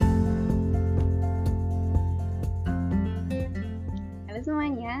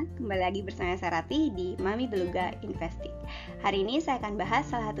semuanya, kembali lagi bersama saya Rati di Mami Beluga Investing. Hari ini saya akan bahas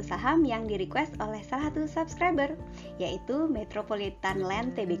salah satu saham yang di-request oleh salah satu subscriber, yaitu Metropolitan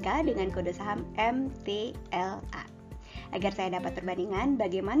Land Tbk dengan kode saham MTLA. Agar saya dapat perbandingan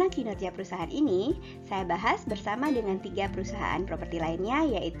bagaimana kinerja perusahaan ini, saya bahas bersama dengan 3 perusahaan properti lainnya,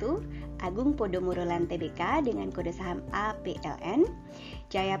 yaitu Agung Podomoro Land Tbk dengan kode saham APLN,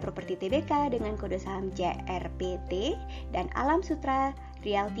 Jaya Properti Tbk dengan kode saham JRPT, dan Alam Sutra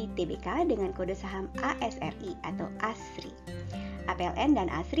Realty Tbk dengan kode saham ASRI atau ASRI. APLN dan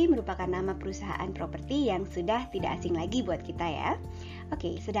ASRI merupakan nama perusahaan properti yang sudah tidak asing lagi buat kita ya.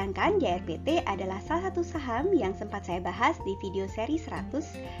 Oke, sedangkan JRPT adalah salah satu saham yang sempat saya bahas di video seri 100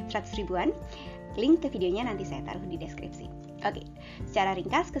 ribuan. Link ke videonya nanti saya taruh di deskripsi. Oke, secara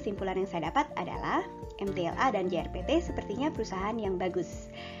ringkas kesimpulan yang saya dapat adalah MTLA dan JRPT sepertinya perusahaan yang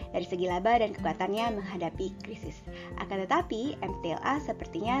bagus dari segi laba dan kekuatannya menghadapi krisis. Akan tetapi MTLA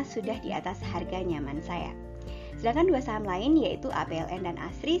sepertinya sudah di atas harga nyaman saya. Sedangkan 2 saham lain yaitu APLN dan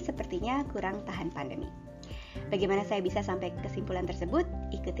ASRI sepertinya kurang tahan pandemi. Bagaimana saya bisa sampai kesimpulan tersebut?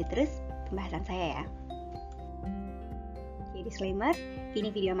 Ikuti terus pembahasan saya ya. Oke, disclaimer, ini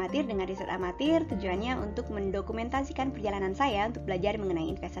video amatir dengan riset amatir, tujuannya untuk mendokumentasikan perjalanan saya untuk belajar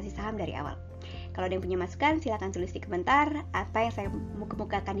mengenai investasi saham dari awal. Kalau ada yang punya masukan, silakan tulis di komentar. Apa yang saya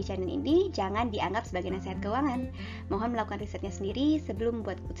kemukakan di channel ini jangan dianggap sebagai nasihat keuangan. Mohon melakukan risetnya sendiri sebelum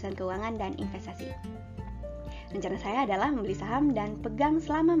membuat keputusan keuangan dan investasi. Rencana saya adalah membeli saham dan pegang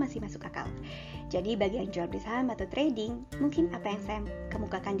selama masih masuk akal. Jadi bagi yang jual beli saham atau trading, mungkin apa yang saya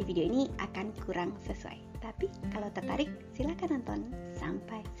kemukakan di video ini akan kurang sesuai. Tapi kalau tertarik, silakan nonton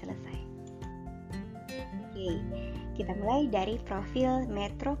sampai selesai. Oke, kita mulai dari profil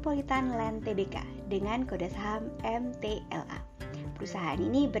Metropolitan Land Tbk dengan kode saham MTLA. Perusahaan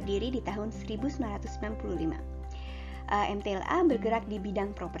ini berdiri di tahun 1995. MTLA bergerak di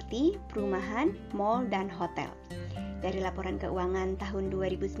bidang properti, perumahan, mall, dan hotel. Dari laporan keuangan tahun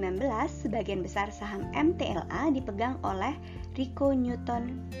 2019, sebagian besar saham MTLA dipegang oleh Rico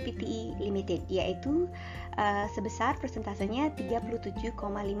Newton Pte Limited, yaitu sebesar persentasenya 37,5%.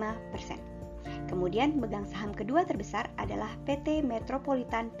 Kemudian pemegang saham kedua terbesar adalah PT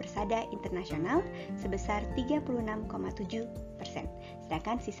Metropolitan Persada Internasional sebesar 36,7%.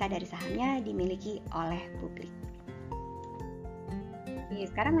 Sedangkan sisa dari sahamnya dimiliki oleh publik. Oke,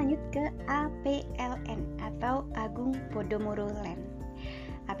 sekarang lanjut ke APLN atau Agung Podomoro Land.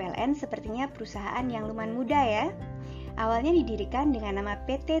 APLN sepertinya perusahaan yang lumayan muda ya. Awalnya didirikan dengan nama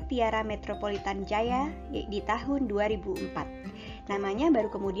PT Tiara Metropolitan Jaya di tahun 2004. Namanya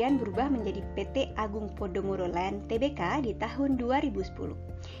baru kemudian berubah menjadi PT Agung Podomoro Land Tbk di tahun 2010.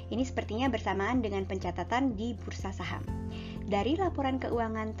 Ini sepertinya bersamaan dengan pencatatan di bursa saham. Dari laporan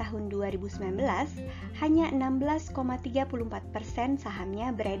keuangan tahun 2019, hanya 16,34%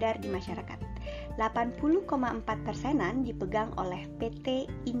 sahamnya beredar di masyarakat. 80,4%-an dipegang oleh PT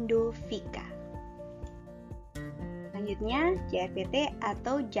Indovika. Selanjutnya, JRPT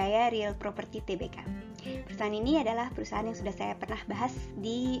atau Jaya Real Property Tbk. Perusahaan ini adalah perusahaan yang sudah saya pernah bahas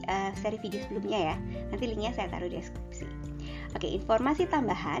di seri video sebelumnya ya. Nanti linknya saya taruh di deskripsi. Oke, informasi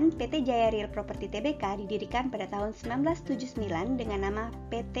tambahan, PT Jaya Real Property Tbk didirikan pada tahun 1979 dengan nama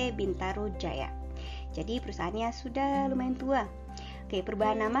PT Bintaro Jaya. Jadi perusahaannya sudah lumayan tua. Oke,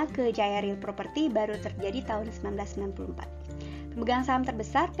 perubahan nama ke Jaya Real Property baru terjadi tahun 1994. Pemegang saham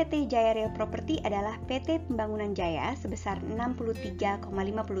terbesar PT Jaya Real Property adalah PT Pembangunan Jaya sebesar 63,59%.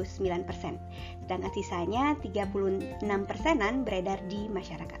 Sedangkan sisanya 36%-an beredar di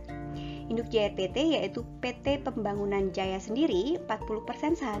masyarakat. Induk JRPT yaitu PT Pembangunan Jaya sendiri,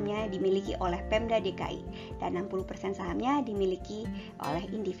 40% sahamnya dimiliki oleh Pemda DKI dan 60% sahamnya dimiliki oleh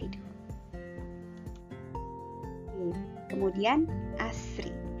individu. Kemudian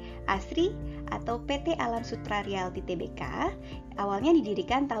ASRI. ASRI atau PT Alam Sutra Realty Tbk awalnya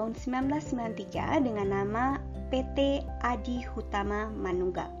didirikan tahun 1993 dengan nama PT Adi Hutama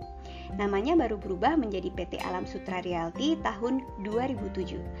Manunggal. Namanya baru berubah menjadi PT Alam Sutra Realty tahun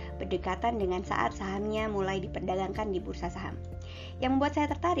 2007, berdekatan dengan saat sahamnya mulai diperdagangkan di bursa saham. Yang membuat saya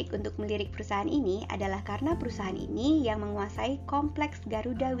tertarik untuk melirik perusahaan ini adalah karena perusahaan ini yang menguasai kompleks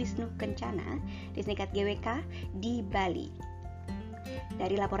Garuda Wisnu Kencana, disingkat GWK, di Bali.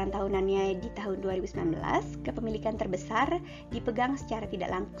 Dari laporan tahunannya di tahun 2019, kepemilikan terbesar dipegang secara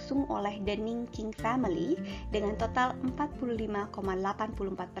tidak langsung oleh The King Family dengan total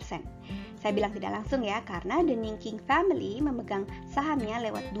 45,84%. Saya bilang tidak langsung ya, karena The King Family memegang sahamnya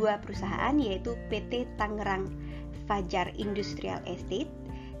lewat 2 perusahaan, yaitu PT Tangerang Fajar Industrial Estate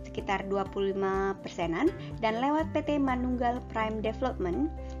sekitar 25%-an dan lewat PT Manunggal Prime Development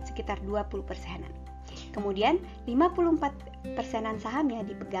sekitar 20%-an. Kemudian 54%-an sahamnya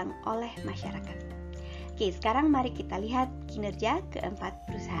dipegang oleh masyarakat. Oke, sekarang mari kita lihat kinerja keempat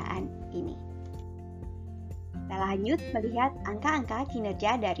perusahaan ini. Kita lanjut melihat angka-angka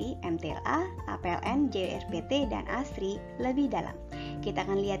kinerja dari MTLA, APLN, JRPT, dan ASRI lebih dalam. Kita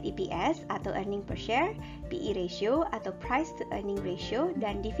akan lihat EPS atau earning per share, PE ratio atau price to earning ratio,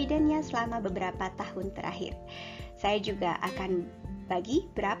 dan dividennya selama beberapa tahun terakhir. Saya juga akan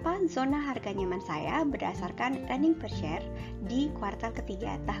bagi berapa zona harga nyaman saya berdasarkan earning per share di kuartal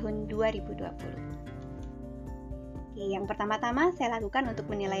ketiga tahun 2020. Yang pertama-tama saya lakukan untuk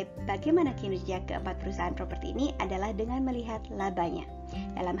menilai bagaimana kinerja keempat perusahaan properti ini adalah dengan melihat labanya.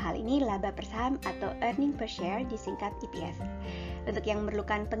 Dalam hal ini laba per saham atau earning per share disingkat EPS. Untuk yang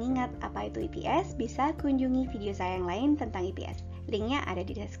memerlukan pengingat apa itu EPS, bisa kunjungi video saya yang lain tentang EPS. Linknya ada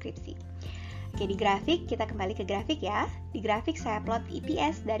di deskripsi. Oke, di grafik, kita kembali ke grafik ya. Di grafik saya plot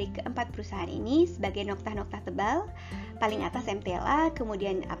EPS dari keempat perusahaan ini sebagai noktah-noktah tebal. Paling atas MTLA,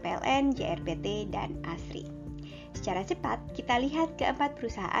 kemudian APLN, JRPT, dan ASRI. Secara cepat, kita lihat keempat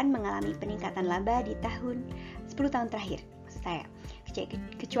perusahaan mengalami peningkatan laba di tahun 10 tahun terakhir, maksud saya.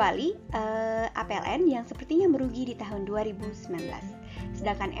 Kecuali APLN yang sepertinya merugi di tahun 2019.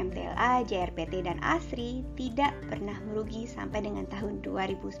 Sedangkan MTLA, JRPT, dan ASRI tidak pernah merugi sampai dengan tahun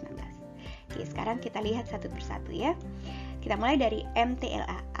 2019. Oke, sekarang kita lihat satu persatu ya. Kita mulai dari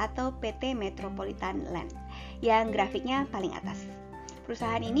MTLA atau PT Metropolitan Land yang grafiknya paling atas.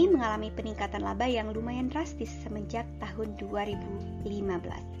 Perusahaan ini mengalami peningkatan laba yang lumayan drastis semenjak tahun 2015.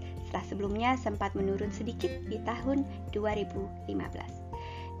 Setelah sebelumnya sempat menurun sedikit di tahun 2015.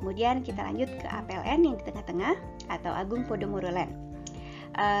 Kemudian kita lanjut ke APLN yang di tengah-tengah atau Agung Podomoro Land.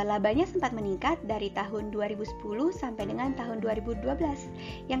 Labanya sempat meningkat dari tahun 2010 sampai dengan tahun 2012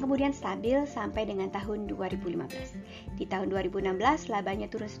 yang kemudian stabil sampai dengan tahun 2015. Di tahun 2016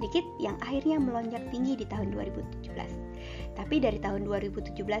 labanya turun sedikit yang akhirnya melonjak tinggi di tahun 2017. Tapi dari tahun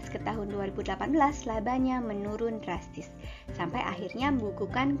 2017 ke tahun 2018 labanya menurun drastis sampai akhirnya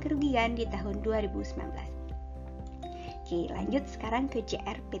membukukan kerugian di tahun 2019. Oke, lanjut sekarang ke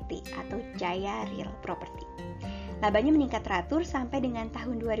JRPT atau Jaya Real Property. Labanya meningkat teratur sampai dengan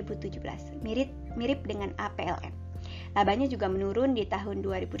tahun 2017, mirip dengan APLN. Labanya juga menurun di tahun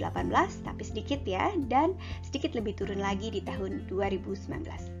 2018, tapi sedikit ya, dan sedikit lebih turun lagi di tahun 2019.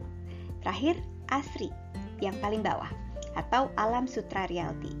 Terakhir, ASRI yang paling bawah, atau Alam Sutra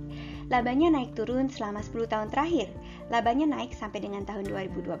Realty. Labanya naik turun selama 10 tahun terakhir. Labanya naik sampai dengan tahun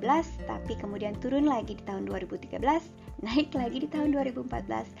 2012, tapi kemudian turun lagi di tahun 2013, naik lagi di tahun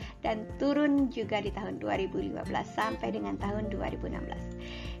 2014, dan turun juga di tahun 2015 sampai dengan tahun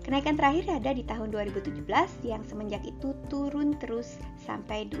 2016. Kenaikan terakhir ada di tahun 2017 yang semenjak itu turun terus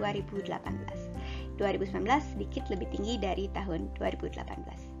sampai 2018. 2019 sedikit lebih tinggi dari tahun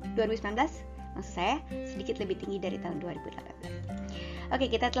 2018. 2019 maksud saya sedikit lebih tinggi dari tahun 2018. Oke,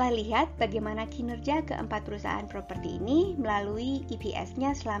 kita telah lihat bagaimana kinerja keempat perusahaan properti ini melalui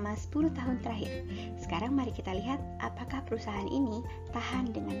EPS-nya selama 10 tahun terakhir. Sekarang mari kita lihat apakah perusahaan ini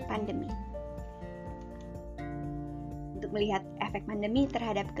tahan dengan pandemi. Untuk melihat efek pandemi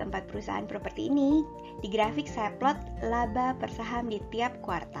terhadap keempat perusahaan properti ini, di grafik saya plot laba per saham di tiap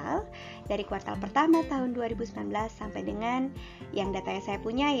kuartal dari kuartal pertama tahun 2019 sampai dengan yang data yang saya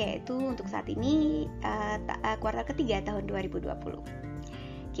punya yaitu untuk saat ini kuartal ketiga tahun 2020.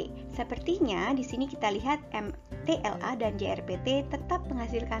 Oke, sepertinya di sini kita lihat MTLA dan JRPT tetap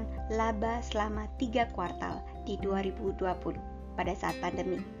menghasilkan laba selama 3 kuartal di 2020 pada saat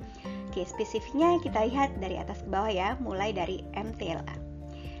pandemi. Oke, spesifiknya kita lihat dari atas ke bawah ya, mulai dari MTLA.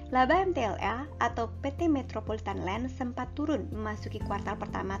 Laba MTLA atau PT Metropolitan Land sempat turun memasuki kuartal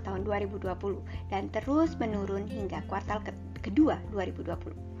pertama tahun 2020 dan terus menurun hingga kuartal kedua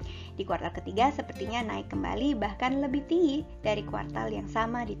 2020. Di kuartal ketiga sepertinya naik kembali bahkan lebih tinggi dari kuartal yang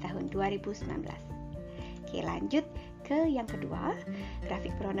sama di tahun 2019. Oke, lanjut ke yang kedua,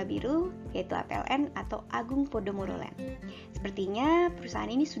 grafik berwarna biru yaitu APLN atau Agung Podomoro Land. Sepertinya perusahaan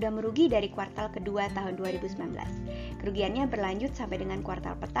ini sudah merugi dari kuartal kedua tahun 2019. Kerugiannya berlanjut sampai dengan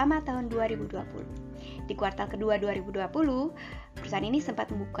kuartal pertama tahun 2020. Di kuartal kedua 2020, perusahaan ini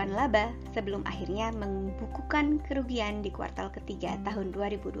sempat membukukan laba sebelum akhirnya membukukan kerugian di kuartal ketiga tahun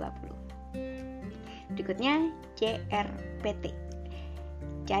 2020. Berikutnya JRPT,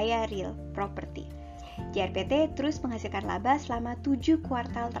 Jaya Real Property. JRPT terus menghasilkan laba selama 7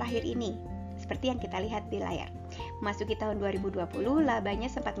 kuartal terakhir ini, seperti yang kita lihat di layar. Memasuki tahun 2020, labanya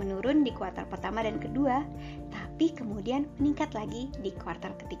sempat menurun di kuartal pertama dan kedua, tapi kemudian meningkat lagi di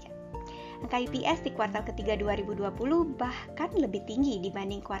kuartal ketiga. Angka EPS di kuartal ketiga 2020 bahkan lebih tinggi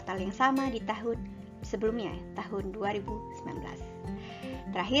dibanding kuartal yang sama di tahun sebelumnya, tahun 2019.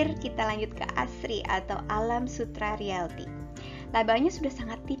 Terakhir kita lanjut ke ASRI atau Alam Sutra Realty. Labanya sudah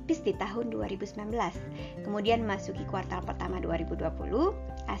sangat tipis di tahun 2019. Kemudian masuki kuartal pertama 2020,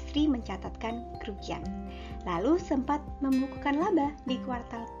 ASRI mencatatkan kerugian. Lalu sempat membukukan laba di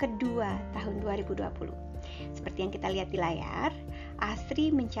kuartal kedua tahun 2020. Seperti yang kita lihat di layar,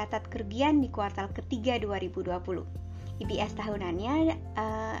 ASRI mencatat kerugian di kuartal ketiga 2020. EPS tahunannya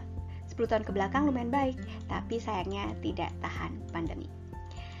 10 tahun ke belakang lumayan baik, tapi sayangnya tidak tahan pandemi.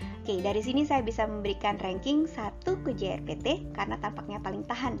 Oke, dari sini saya bisa memberikan ranking 1 ke JRPT karena tampaknya paling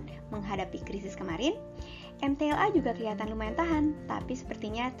tahan menghadapi krisis kemarin. MTLA juga kelihatan lumayan tahan, tapi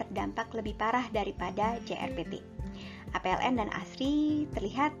sepertinya terdampak lebih parah daripada JRPT. APLN dan ASRI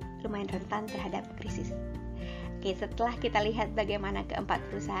terlihat lumayan rentan terhadap krisis. Oke, setelah kita lihat bagaimana keempat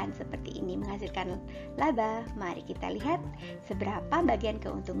perusahaan seperti ini menghasilkan laba, mari kita lihat seberapa bagian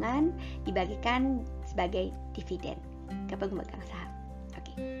keuntungan dibagikan sebagai dividen ke pemegang saham.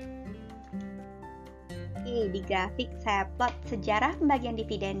 Oke, di grafik saya plot sejarah pembagian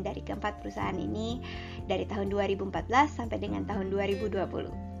dividen dari keempat perusahaan ini dari tahun 2014 sampai dengan tahun 2020.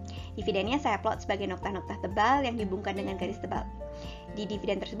 Dividennya saya plot sebagai nokta-nokta tebal yang dihubungkan dengan garis tebal. Di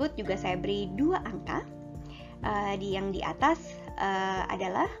dividen tersebut juga saya beri 2 angka. Yang di atas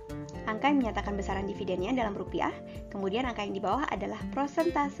adalah angka yang menyatakan besaran dividennya dalam rupiah. Kemudian angka yang di bawah adalah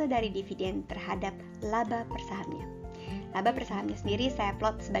persentase dari dividen terhadap laba per sahamnya. Laba per sahamnya sendiri saya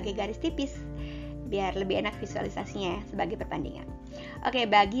plot sebagai garis tipis biar lebih enak visualisasinya ya, sebagai perbandingan. Oke,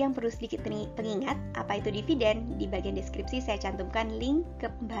 bagi yang perlu sedikit pengingat apa itu dividen, di bagian deskripsi saya cantumkan link ke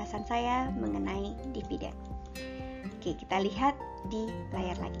pembahasan saya mengenai dividen. Oke, kita lihat di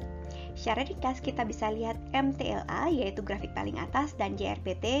layar lagi. Secara ringkas kita bisa lihat MTLA yaitu grafik paling atas dan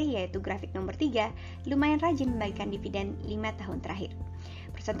JRPT yaitu grafik nomor 3 lumayan rajin membagikan dividen 5 tahun terakhir.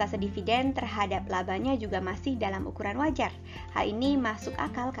 Persentase dividen terhadap labanya juga masih dalam ukuran wajar. Hal ini masuk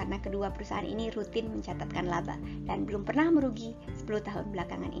akal karena kedua perusahaan ini rutin mencatatkan laba dan belum pernah merugi 10 tahun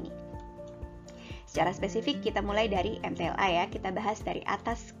belakangan ini. Secara spesifik kita mulai dari MTLA ya, kita bahas dari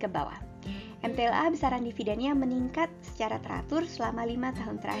atas ke bawah. MTLA besaran dividennya meningkat secara teratur selama 5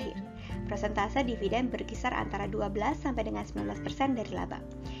 tahun terakhir. Persentase dividen berkisar antara 12 sampai dengan 19% dari laba.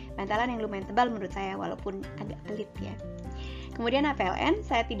 Bantalan yang lumayan tebal menurut saya walaupun agak pelit ya. Kemudian APLN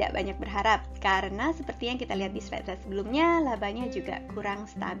saya tidak banyak berharap karena seperti yang kita lihat di slide sebelumnya labanya juga kurang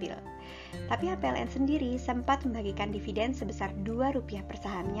stabil. Tapi APLN sendiri sempat membagikan dividen sebesar Rp2 per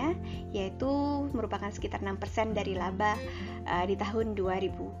sahamnya yaitu merupakan sekitar 6% dari laba di tahun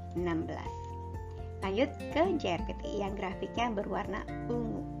 2016. Lanjut ke JRPT yang grafiknya berwarna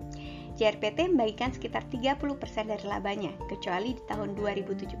ungu. JRPT membagikan sekitar 30% dari labanya, kecuali di tahun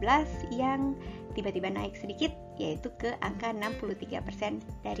 2017 yang tiba-tiba naik sedikit, yaitu ke angka 63%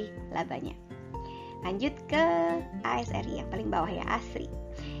 dari labanya. Lanjut ke ASRI yang paling bawah ya, ASRI,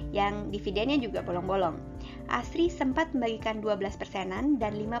 yang dividennya juga bolong-bolong. ASRI sempat membagikan 12%-an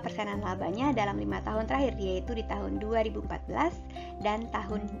dan 5%-an labanya dalam 5 tahun terakhir, yaitu di tahun 2014 dan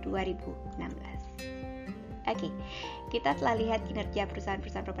tahun 2016. Oke, kita telah lihat kinerja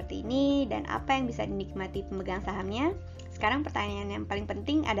perusahaan-perusahaan properti ini dan apa yang bisa dinikmati pemegang sahamnya. Sekarang pertanyaan yang paling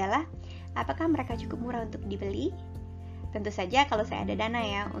penting adalah, apakah mereka cukup murah untuk dibeli? Tentu saja kalau saya ada dana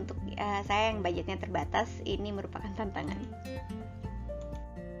ya, untuk saya yang budgetnya terbatas, ini merupakan tantangan.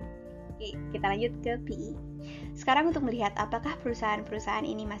 Oke, kita lanjut ke PE. Sekarang untuk melihat apakah perusahaan-perusahaan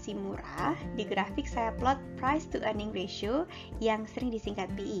ini masih murah, di grafik saya plot price to earning ratio yang sering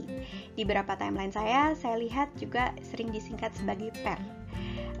disingkat PE. Di beberapa timeline saya lihat juga sering disingkat sebagai PER.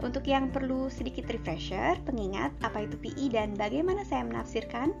 Untuk yang perlu sedikit refresher, pengingat apa itu PE dan bagaimana saya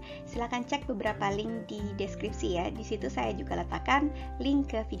menafsirkan, silakan cek beberapa link di deskripsi ya. Di situ saya juga letakkan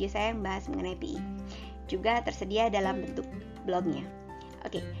link ke video saya yang membahas mengenai PE. Juga tersedia dalam bentuk blognya.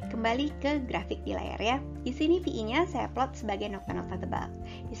 Oke, kembali ke grafik di layar ya. Di sini PE-nya saya plot sebagai nokta-nokta tebal.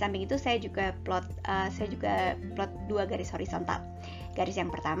 Di samping itu saya juga plot 2 garis horizontal. Garis yang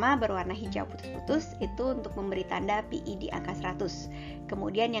pertama berwarna hijau putus-putus, itu untuk memberi tanda PE di angka 100.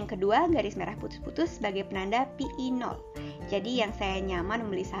 Kemudian yang kedua garis merah putus-putus sebagai penanda PE 0. Jadi yang saya nyaman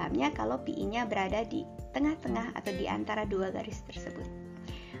membeli sahamnya kalau PE-nya berada di tengah-tengah atau di antara 2 garis tersebut.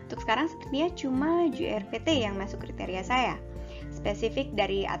 Untuk sekarang sepertinya cuma JRPT yang masuk kriteria saya. Spesifik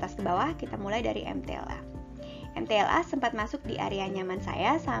dari atas ke bawah, kita mulai dari MTLA. MTLA sempat masuk di area nyaman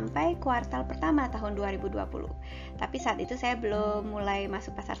saya sampai kuartal pertama tahun 2020. Tapi saat itu saya belum mulai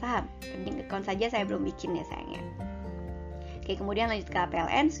masuk pasar saham. Trading account saja saya belum bikin ya sayangnya. Oke, kemudian lanjut ke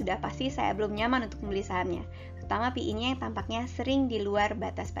APLN, sudah pasti saya belum nyaman untuk membeli sahamnya. Terutama PE-nya yang tampaknya sering di luar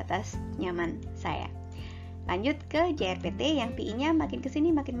batas-batas nyaman saya. Lanjut ke JRPT yang PE-nya makin kesini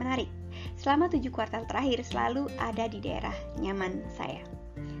makin menarik. Selama 7 kuartal terakhir selalu ada di daerah nyaman saya.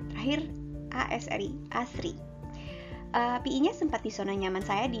 terakhir ASRI. PI-nya sempat di zona nyaman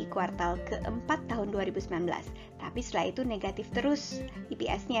saya di kuartal keempat tahun 2019, tapi setelah itu negatif terus.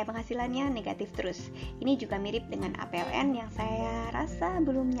 EPS-nya, penghasilannya negatif terus. Ini juga mirip dengan APLN yang saya rasa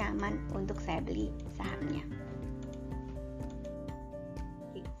belum nyaman untuk saya beli sahamnya.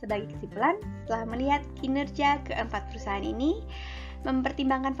 Sebagai kesimpulan, setelah melihat kinerja keempat perusahaan ini,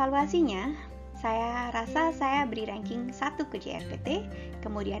 mempertimbangkan valuasinya, saya rasa saya beri ranking 1 ke JRPT,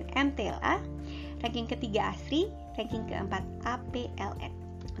 kemudian MTLA, ranking ketiga ASRI, ranking keempat APLN.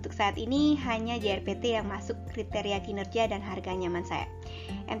 Untuk saat ini hanya JRPT yang masuk kriteria kinerja dan harga nyaman saya.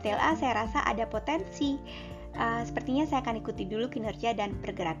 MTLA saya rasa ada potensi. Sepertinya saya akan ikuti dulu kinerja dan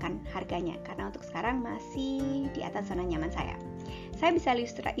pergerakan harganya, karena untuk sekarang masih di atas zona nyaman saya. Saya bisa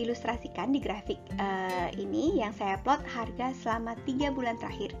ilustrasikan di grafik ini yang saya plot harga selama 3 bulan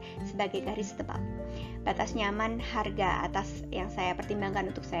terakhir sebagai garis tebal. Batas nyaman harga atas yang saya pertimbangkan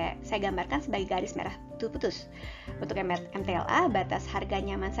untuk saya gambarkan sebagai garis merah putus. Untuk MTLA, batas harga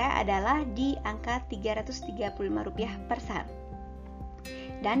nyaman saya adalah di angka Rp335 per saham.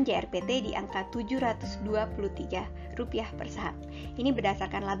 Dan JRPT di angka Rp723 per saham. Ini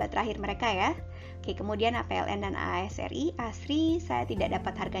berdasarkan laba terakhir mereka ya. Oke, kemudian APLN dan ASRI, saya tidak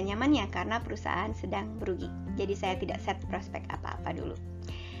dapat harga nyamannya karena perusahaan sedang merugi. Jadi saya tidak set prospek apa-apa dulu.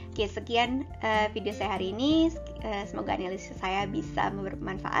 Oke, sekian video saya hari ini. Semoga analisis saya bisa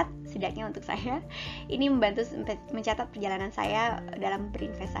bermanfaat, setidaknya untuk saya. Ini membantu mencatat perjalanan saya dalam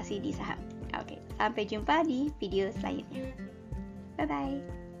berinvestasi di saham. Oke, sampai jumpa di video selanjutnya. Bye-bye.